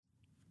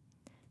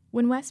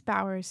When Wes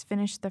Bowers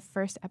finished the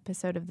first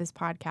episode of this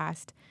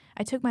podcast,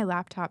 I took my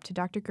laptop to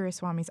Dr.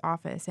 Guruswamy's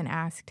office and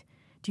asked,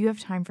 "Do you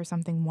have time for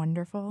something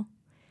wonderful?"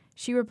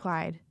 She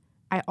replied,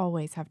 "I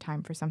always have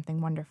time for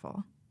something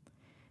wonderful."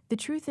 The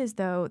truth is,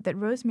 though, that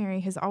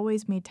Rosemary has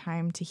always made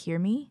time to hear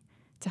me,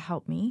 to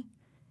help me,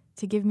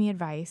 to give me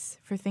advice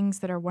for things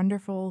that are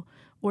wonderful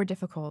or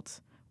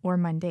difficult or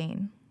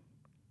mundane.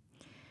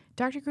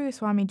 Dr.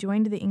 Guruswamy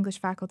joined the English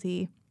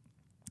faculty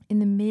in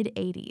the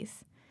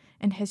mid-'80s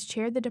and has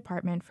chaired the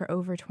department for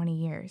over 20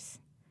 years.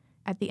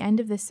 At the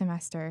end of this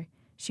semester,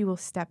 she will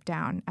step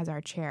down as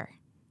our chair.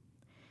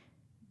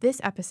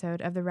 This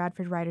episode of the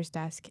Radford Writer's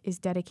Desk is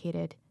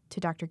dedicated to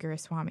Dr.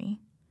 Guruswamy.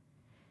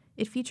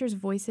 It features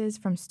voices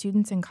from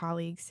students and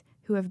colleagues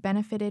who have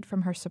benefited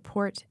from her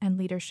support and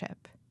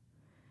leadership.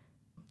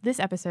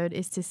 This episode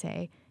is to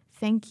say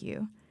thank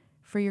you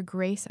for your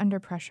grace under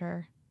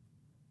pressure,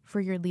 for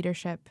your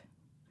leadership,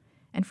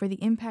 and for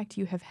the impact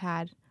you have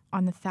had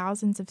on the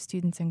thousands of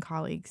students and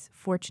colleagues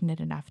fortunate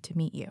enough to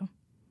meet you.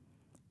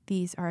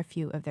 These are a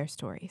few of their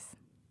stories.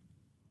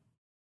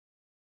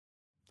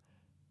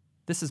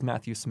 This is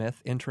Matthew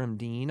Smith, Interim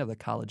Dean of the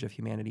College of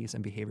Humanities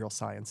and Behavioral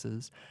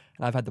Sciences,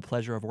 and I've had the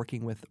pleasure of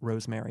working with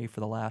Rosemary for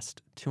the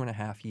last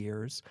 2.5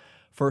 years,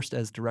 first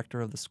as Director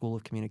of the School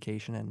of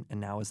Communication and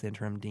now as the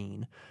Interim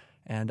Dean.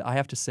 And I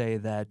have to say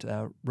that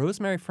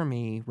Rosemary, for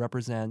me,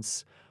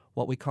 represents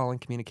what we call in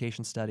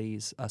communication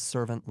studies a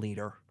servant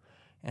leader.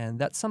 And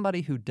that's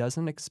somebody who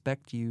doesn't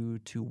expect you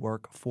to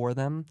work for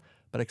them,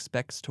 but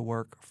expects to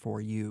work for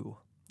you.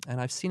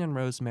 And I've seen in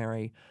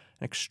Rosemary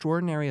an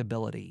extraordinary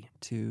ability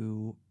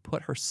to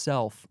put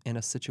herself in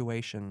a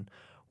situation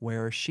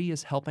where she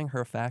is helping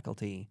her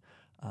faculty,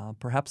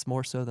 perhaps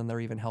more so than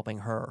they're even helping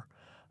her.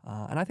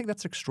 And I think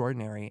that's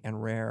extraordinary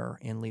and rare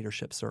in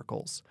leadership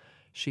circles.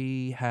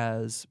 She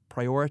has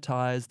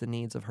prioritized the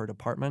needs of her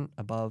department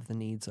above the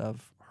needs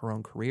of her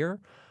own career,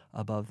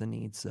 above the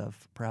needs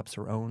of perhaps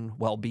her own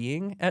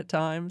well-being at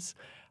times,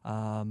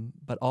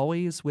 but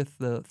always with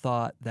the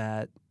thought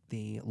that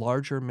the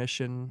larger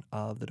mission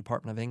of the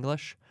Department of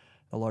English,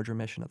 the larger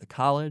mission of the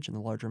college, and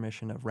the larger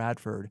mission of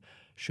Radford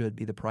should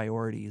be the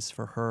priorities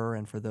for her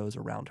and for those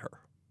around her.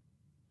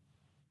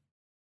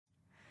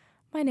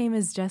 My name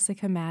is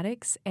Jessica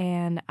Maddox,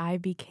 and I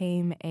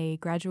became a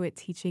graduate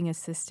teaching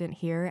assistant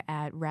here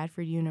at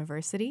Radford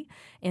University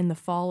in the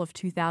fall of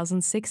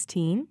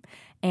 2016,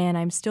 and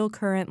I'm still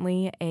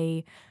currently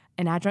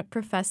an adjunct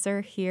professor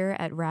here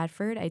at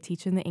Radford. I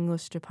teach in the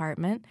English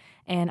department,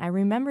 and I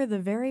remember the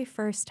very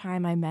first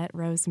time I met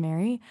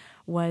Rosemary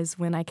was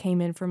when I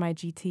came in for my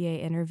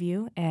GTA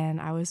interview, and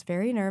I was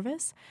very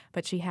nervous,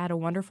 but she had a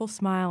wonderful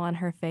smile on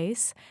her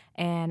face,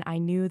 and I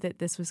knew that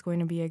this was going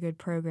to be a good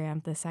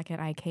program the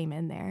second I came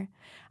in there.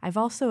 I've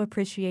also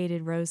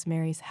appreciated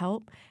Rosemary's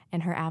help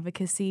and her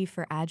advocacy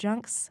for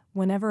adjuncts.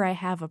 Whenever I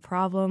have a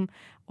problem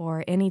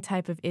or any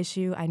type of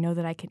issue, I know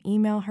that I can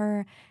email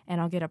her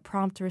and I'll get a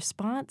prompt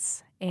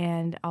response,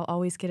 and I'll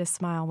always get a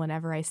smile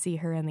whenever I see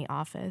her in the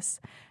office.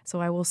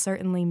 So I will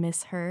certainly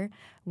miss her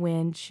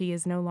when she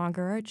is no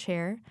longer our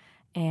chair,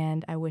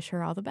 and I wish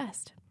her all the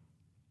best.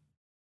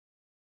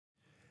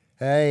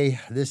 Hey,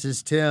 this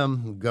is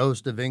Tim,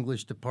 Ghost of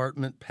English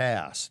Department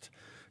Past.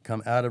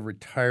 Come out of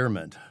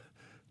retirement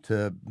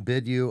to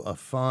bid you a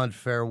fond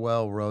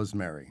farewell,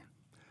 Rosemary.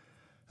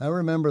 I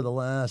remember the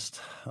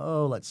last,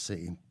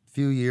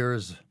 few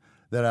years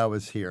that I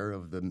was here,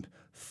 of the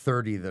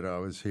 30 that I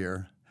was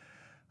here.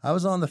 I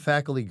was on the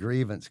Faculty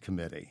Grievance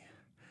Committee,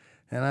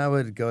 and I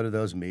would go to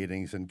those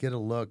meetings and get a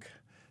look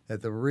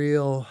at the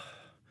real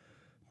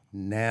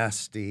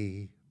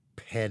nasty,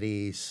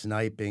 petty,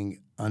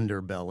 sniping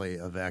underbelly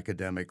of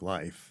academic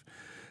life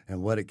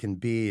and what it can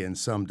be in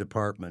some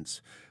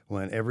departments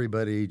when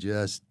everybody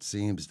just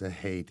seems to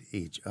hate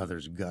each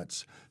other's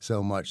guts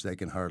so much they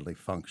can hardly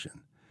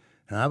function.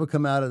 And I would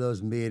come out of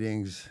those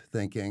meetings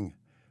thinking,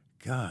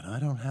 God, I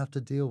don't have to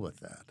deal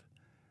with that.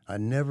 I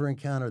never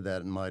encountered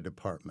that in my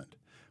department.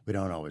 We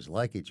don't always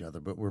like each other,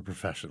 but we're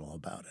professional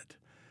about it.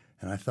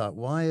 And I thought,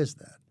 why is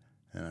that?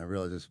 And I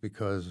realized it's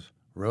because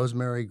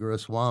Rosemary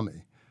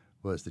Guruswamy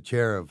was the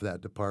chair of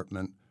that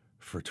department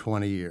for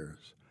 20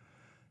 years.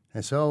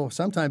 And so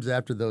sometimes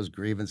after those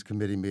grievance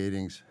committee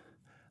meetings,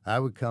 I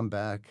would come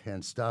back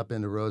and stop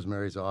into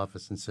Rosemary's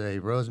office and say,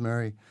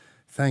 Rosemary,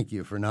 thank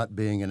you for not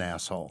being an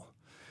asshole.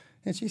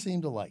 And she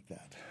seemed to like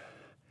that.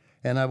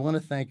 And I want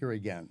to thank her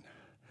again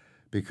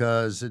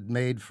because it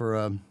made for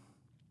a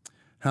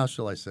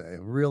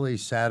really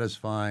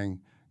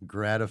satisfying,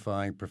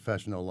 gratifying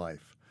professional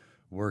life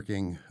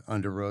working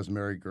under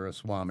Rosemary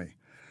Guruswamy.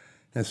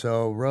 And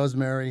so,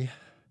 Rosemary,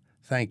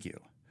 thank you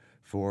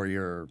for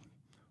your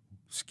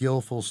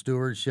skillful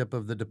stewardship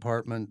of the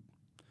department,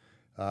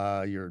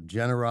 your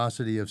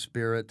generosity of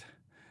spirit,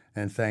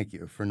 and thank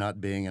you for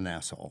not being an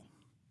asshole.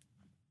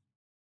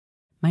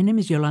 My name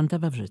is Jolanta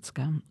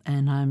Wawrzycka,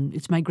 and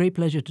it's my great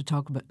pleasure to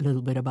talk a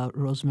little bit about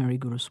Rosemary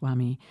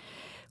Guruswamy,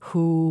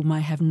 whom I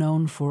have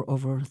known for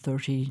over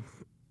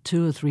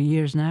 32 or 3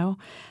 years now.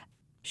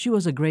 She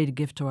was a great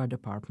gift to our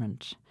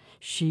department.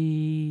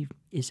 She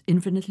is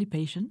infinitely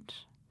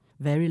patient.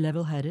 very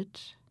level-headed,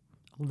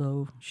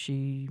 although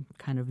she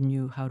kind of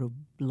knew how to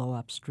blow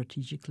up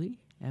strategically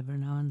every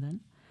now and then.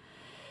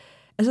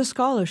 As a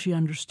scholar, she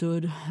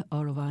understood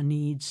all of our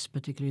needs,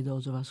 particularly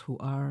those of us who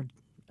are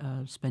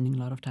spending a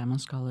lot of time on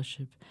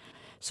scholarship.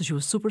 So she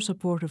was super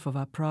supportive of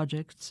our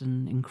projects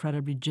and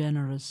incredibly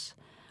generous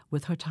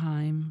with her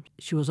time.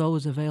 She was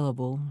always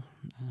available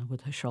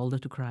with her shoulder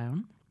to cry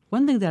on.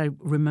 One thing that I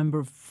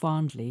remember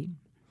fondly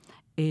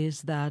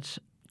is that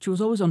she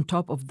was always on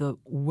top of the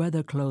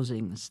weather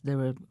closings. There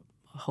were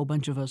a whole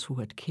bunch of us who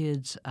had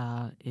kids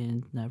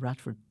in the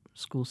Radford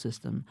school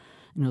system,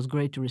 and it was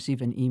great to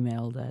receive an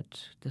email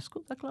that the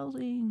schools are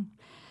closing.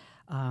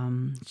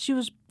 She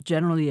was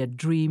generally a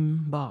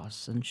dream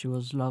boss, and she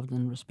was loved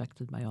and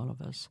respected by all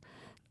of us.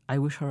 I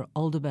wish her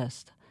all the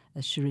best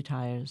as she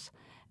retires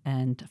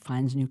and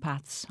finds new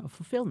paths of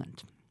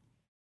fulfillment.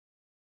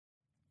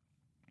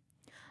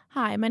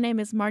 Hi, my name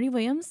is Marty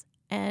Williams,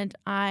 and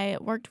I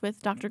worked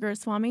with Dr.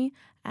 Guruswamy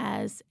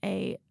as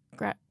a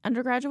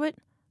undergraduate,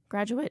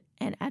 graduate,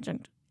 and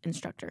adjunct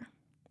instructor.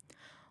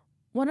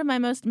 One of my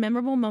most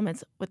memorable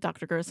moments with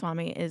Dr.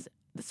 Guruswamy is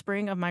the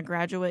spring of my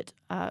graduate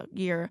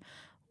year.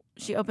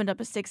 She opened up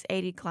a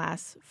 680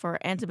 class for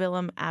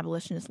antebellum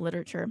abolitionist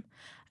literature,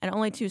 and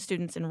only 2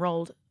 students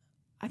enrolled.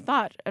 I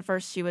thought at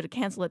first she would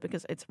cancel it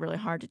because it's really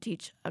hard to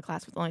teach a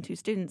class with only 2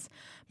 students,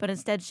 but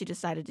instead she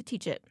decided to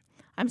teach it.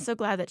 I'm so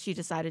glad that she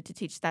decided to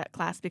teach that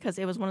class because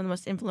it was one of the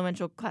most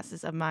influential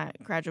classes of my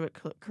graduate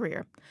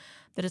career.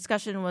 The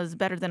discussion was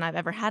better than I've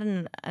ever had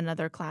in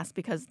another class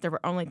because there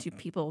were only 2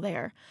 people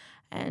there.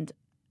 And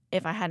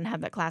if I hadn't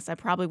had that class, I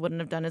probably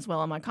wouldn't have done as well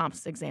on my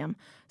comps exam.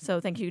 So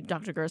thank you,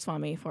 Dr.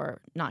 Guruswamy, for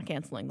not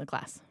canceling the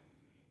class.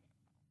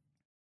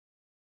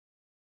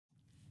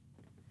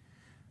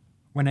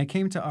 When I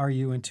came to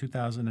RU in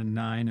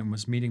 2009 and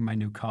was meeting my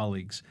new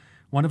colleagues,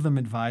 one of them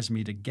advised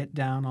me to get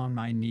down on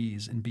my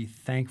knees and be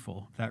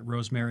thankful that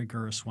Rosemary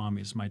Guruswamy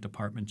is my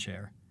department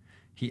chair.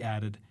 He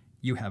added,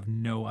 "You have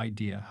no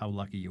idea how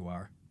lucky you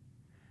are."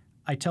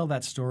 I tell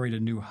that story to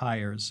new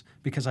hires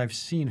because I've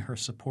seen her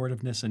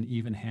supportiveness and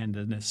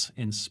even-handedness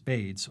in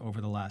spades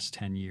over the last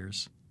 10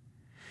 years.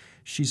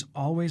 She's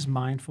always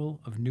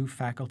mindful of new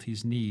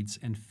faculty's needs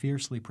and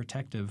fiercely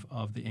protective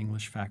of the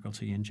English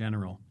faculty in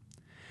general.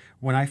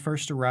 When I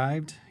first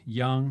arrived,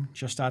 young,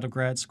 just out of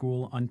grad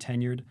school,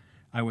 untenured,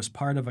 I was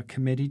part of a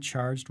committee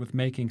charged with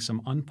making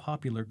some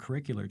unpopular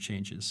curricular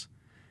changes.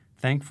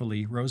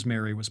 Thankfully,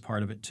 Rosemary was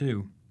part of it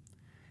too.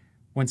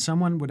 When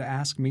someone would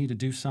ask me to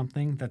do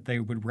something that they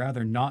would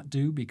rather not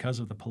do because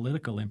of the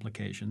political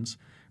implications,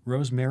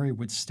 Rosemary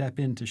would step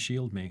in to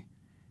shield me.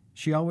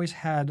 She always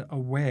had a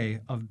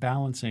way of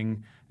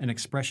balancing an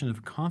expression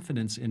of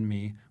confidence in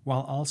me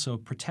while also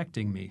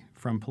protecting me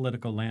from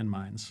political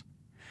landmines.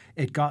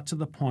 It got to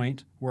the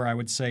point where I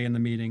would say in the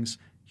meetings,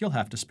 "You'll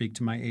have to speak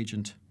to my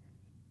agent."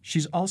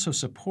 She's also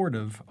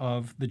supportive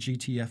of the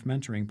GTF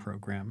mentoring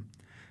program.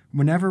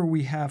 Whenever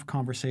we have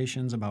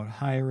conversations about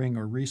hiring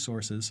or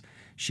resources,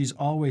 she's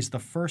always the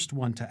first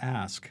one to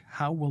ask,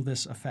 how will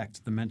this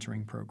affect the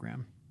mentoring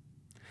program?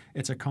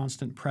 It's a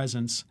constant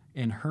presence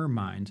in her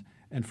mind,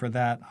 and for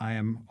that I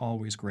am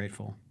always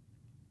grateful.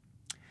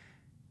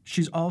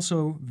 She's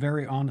also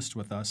very honest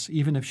with us,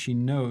 even if she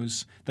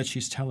knows that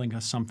she's telling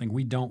us something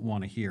we don't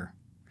want to hear.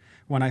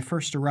 When I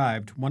first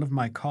arrived, one of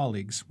my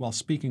colleagues, while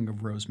speaking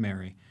of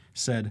Rosemary,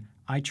 said,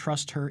 "I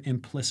trust her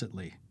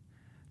implicitly."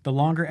 The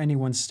longer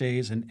anyone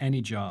stays in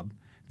any job,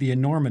 the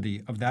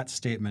enormity of that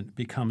statement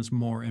becomes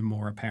more and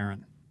more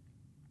apparent.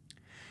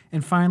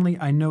 And finally,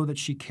 I know that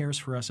she cares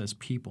for us as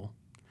people.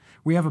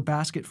 We have a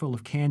basket full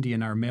of candy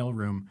in our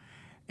mailroom,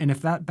 and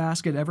if that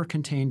basket ever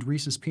contained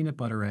Reese's peanut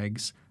butter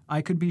eggs,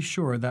 I could be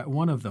sure that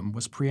one of them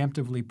was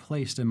preemptively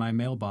placed in my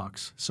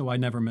mailbox, so I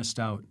never missed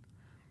out.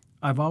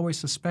 I've always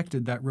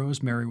suspected that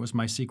Rosemary was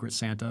my secret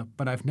Santa,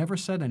 but I've never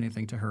said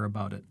anything to her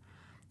about it.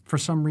 For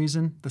some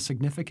reason, the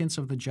significance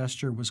of the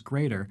gesture was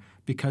greater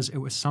because it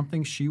was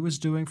something she was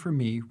doing for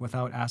me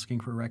without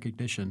asking for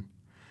recognition.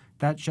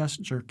 That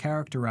gesture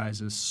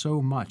characterizes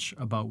so much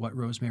about what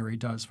Rosemary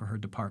does for her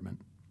department.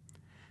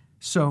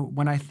 So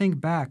when I think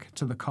back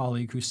to the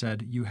colleague who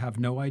said, "You have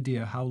no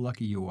idea how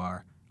lucky you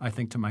are," I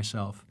think to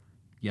myself,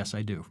 yes,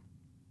 I do.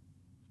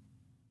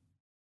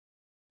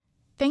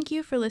 Thank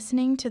you for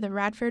listening to the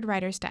Radford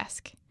Writers'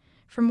 Desk.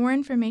 For more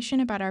information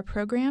about our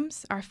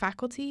programs, our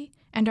faculty,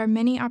 and our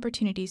many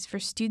opportunities for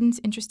students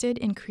interested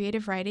in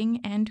creative writing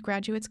and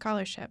graduate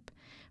scholarship,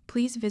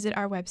 please visit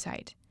our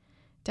website,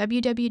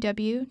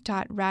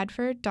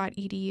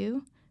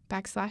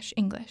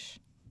 www.radford.edu/English.